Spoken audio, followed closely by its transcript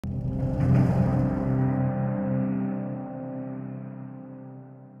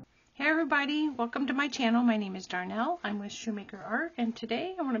everybody, welcome to my channel. My name is Darnell. I'm with Shoemaker Art, and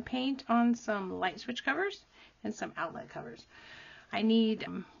today I want to paint on some light switch covers and some outlet covers. I need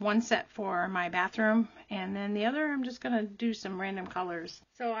one set for my bathroom, and then the other I'm just going to do some random colors.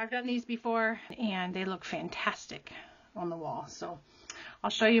 So I've done these before and they look fantastic on the wall. So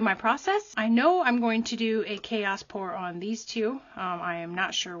I'll show you my process. I know I'm going to do a chaos pour on these two. I am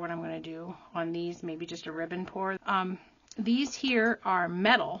not sure what I'm going to do on these, maybe just a ribbon pour. These here are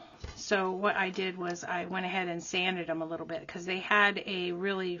metal, so what I did was I went ahead and sanded them a little bit because they had a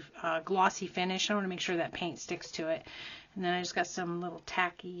really glossy finish. I want to make sure that paint sticks to it. And then I just got some little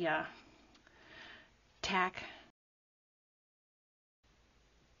tacky tack,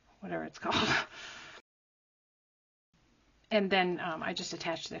 whatever it's called. And then I just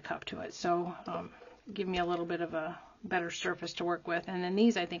attached the cup to it, so give me a little bit of a better surface to work with. And then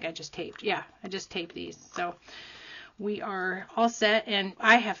these I think I just taped. Yeah, I just taped these. So we are all set, and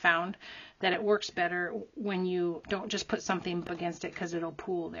I have found that it works better when you don't just put something against it because it'll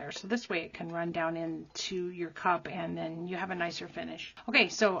pool there. So this way it can run down into your cup and then you have a nicer finish. Okay,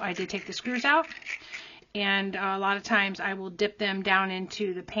 so I did take the screws out, and a lot of times I will dip them down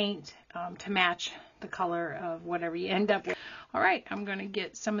into the paint to match the color of whatever you end up with. All right, I'm going to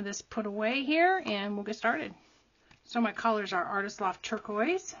get some of this put away here and we'll get started. So my colors are Artist Loft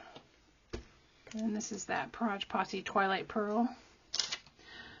Turquoise. And this is that Proj Posse Twilight Pearl.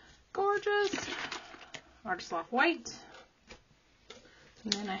 Gorgeous. Artist Loft White.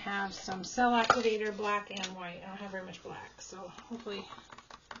 And then I have some Cell Activator Black and White. I don't have very much black, so hopefully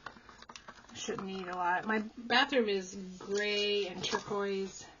I shouldn't need a lot. My bathroom is gray and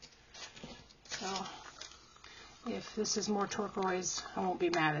turquoise, so if this is more turquoise, I won't be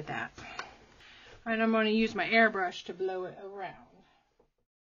mad at that. All right, I'm going to use my airbrush to blow it around.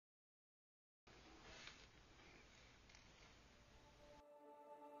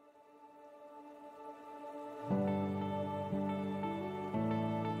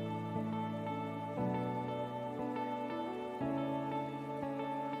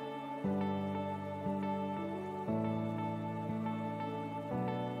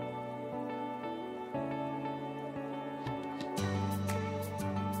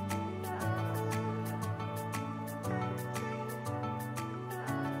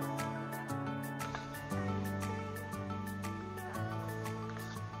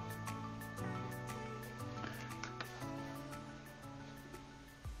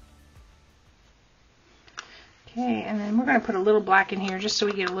 Okay, and then we're going to put a little black in here just so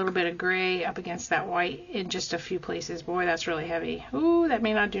we get a little bit of gray up against that white in just a few places. Boy, that's really heavy. Ooh, that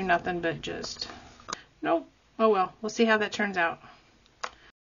may not do nothing but just... Nope. Oh well, we'll see how that turns out.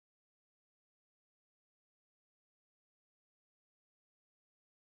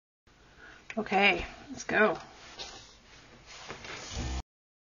 Okay, let's go.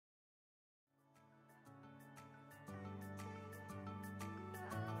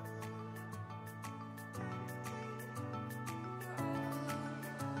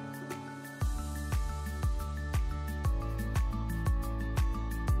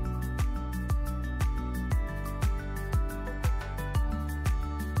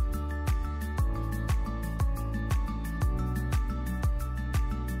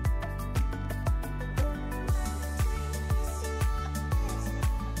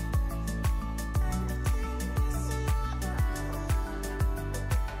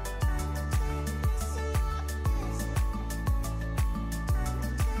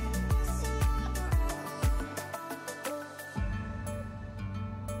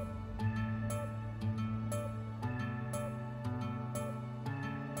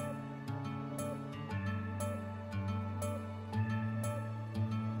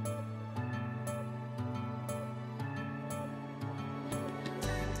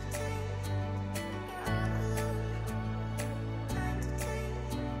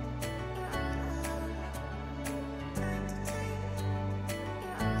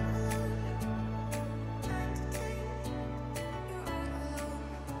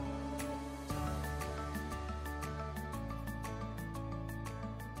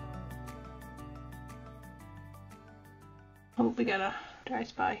 Oh, we got a dry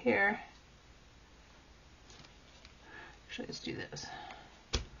spot here. Actually, let's do this.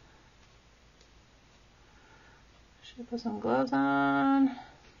 Should put some gloves on.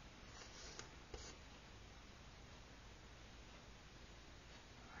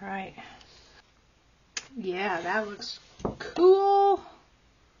 All right. Yeah, that looks cool.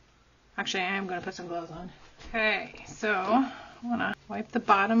 Actually, I am going to put some gloves on. Okay, so I want to wipe the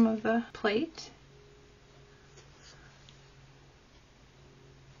bottom of the plate.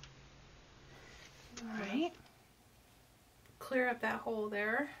 All right. Clear up that hole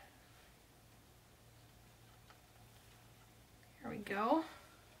there. go.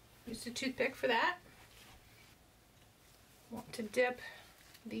 Use a toothpick for that. Want to dip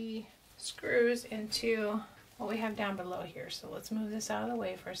the screws into what we have down below here. So let's move this out of the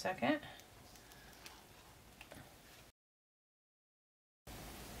way for a second.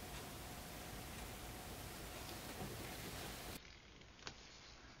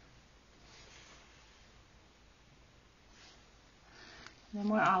 And then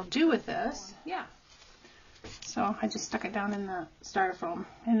what I'll do with this, so I just stuck it down in the styrofoam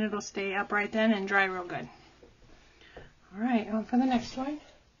and it'll stay upright then and dry real good. All right, on for the next one.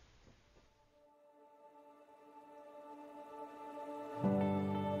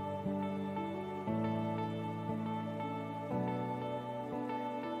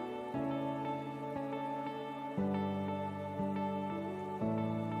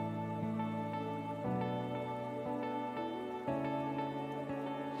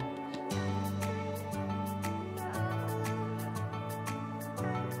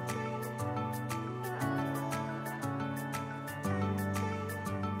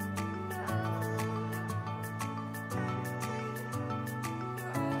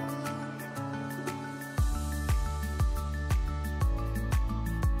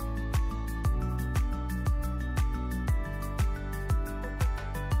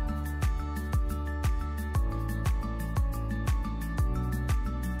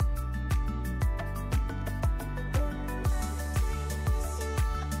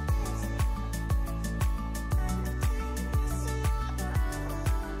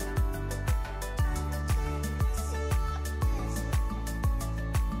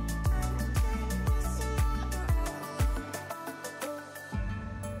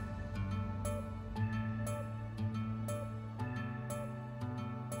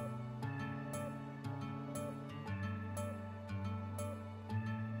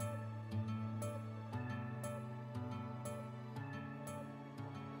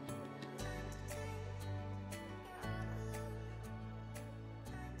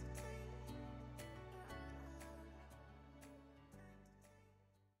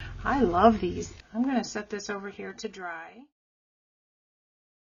 I love these. I'm going to set this over here to dry.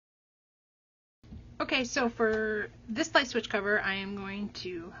 Okay, so for this light switch cover, I am going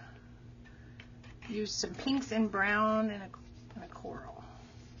to use some pinks and brown and a coral.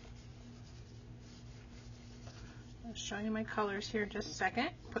 I'll show you my colors here in just a second.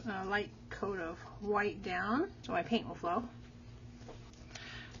 Putting a light coat of white down so my paint will flow.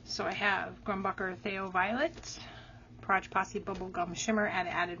 So I have Grumbucker Theo Violet, Proj Posse Bubblegum Shimmer,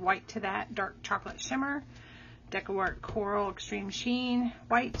 added white to that, dark chocolate shimmer, DecoArt Coral Extreme Sheen,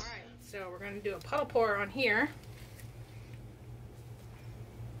 white. All right, so we're going to do a puddle pour on here.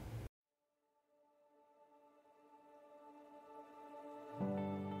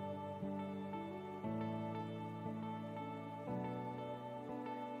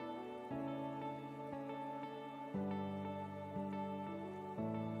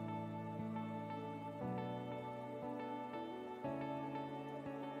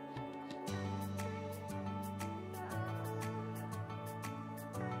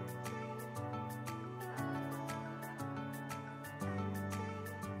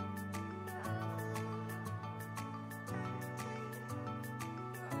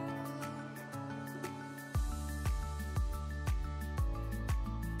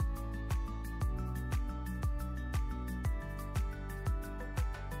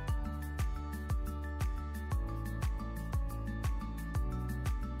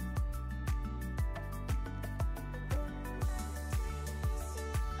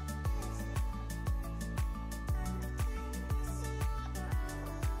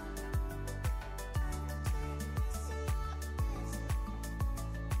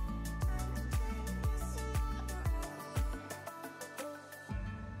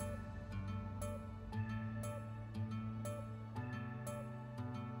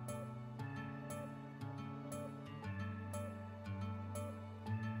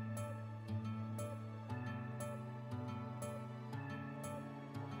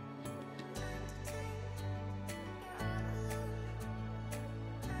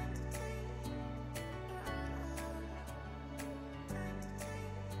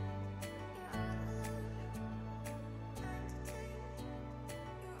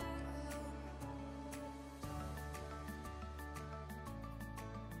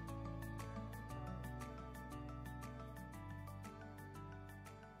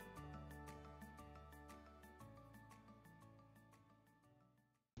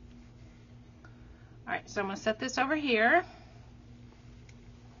 Alright, so I'm going to set this over here.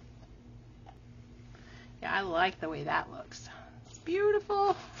 Yeah, I like the way that looks. It's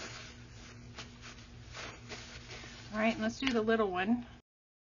beautiful. All right, let's do the little one.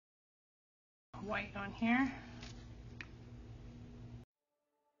 White on here.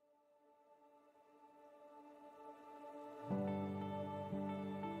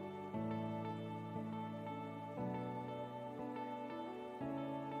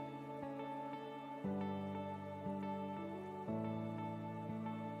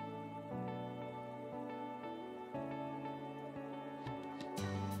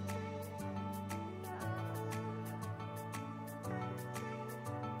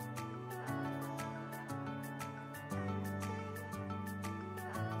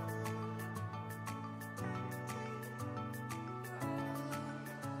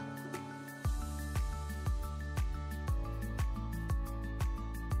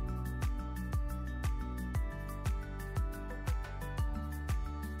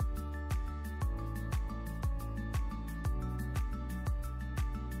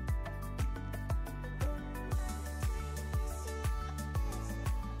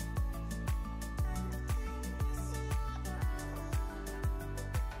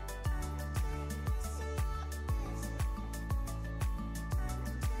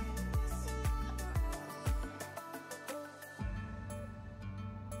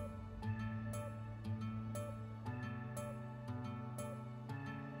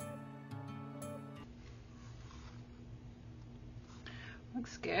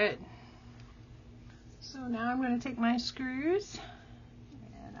 Looks good. So now I'm going to take my screws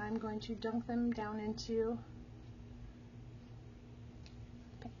and I'm going to dunk them down into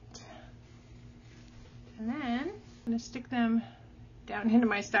paint. And then I'm going to stick them down into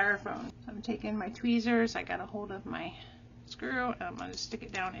my styrofoam. So I'm taking my tweezers, I got a hold of my screw, and I'm going to stick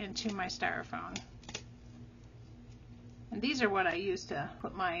it down into my styrofoam. And these are what I use to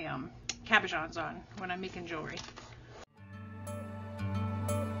put my cabochons on when I'm making jewelry.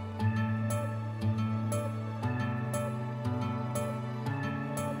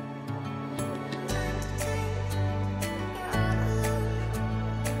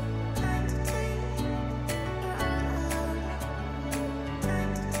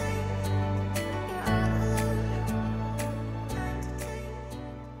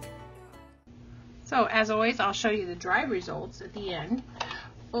 So as always, I'll show you the dry results at the end.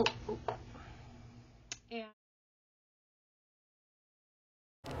 And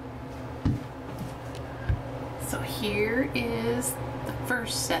so here is the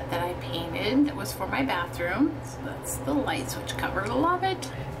first set that I painted that was for my bathroom. So that's the light switch cover, love it.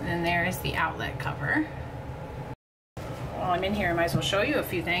 And then there is the outlet cover. While I'm in here, I might as well show you a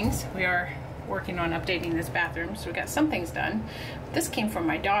few things. We are working on updating this bathroom, so we got some things done. This came from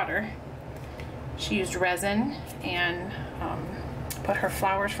my daughter. She used resin and put her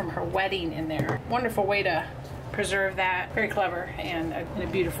flowers from her wedding in there. Wonderful way to preserve that. Very clever and a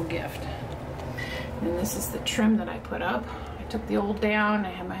beautiful gift. And this is the trim that I put up. I took the old down. I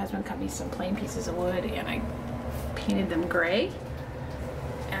had my husband cut me some plain pieces of wood and I painted them gray.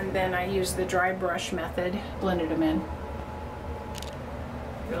 And then I used the dry brush method, blended them in.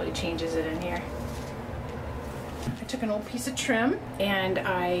 Really changes it in here. I took an old piece of trim and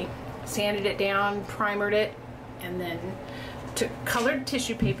I sanded it down, primered it, and then took colored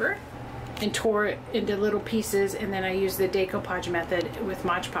tissue paper and tore it into little pieces, and then I used the decoupage method with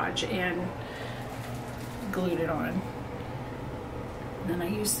Mod Podge and glued it on. And then I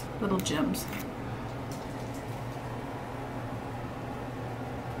used little gems.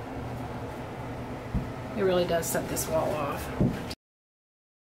 It really does set this wall off.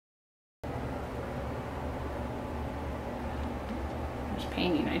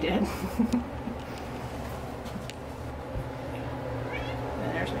 Painting I did. And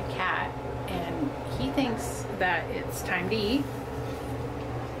there's my cat, and he thinks that it's time to eat.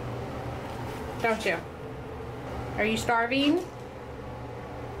 Don't you? Are you starving?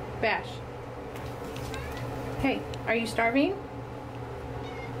 Bash. Hey, are you starving?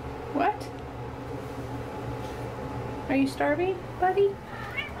 What? Are you starving, buddy?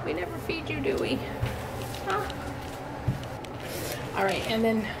 We never feed you, do we? Huh? All right, and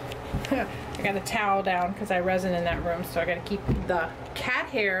then I got a towel down because I resin in that room, so I got to keep the cat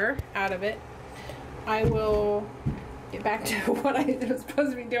hair out of it. I will get back to what I was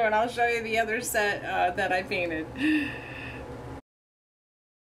supposed to be doing. I'll show you the other set that I painted.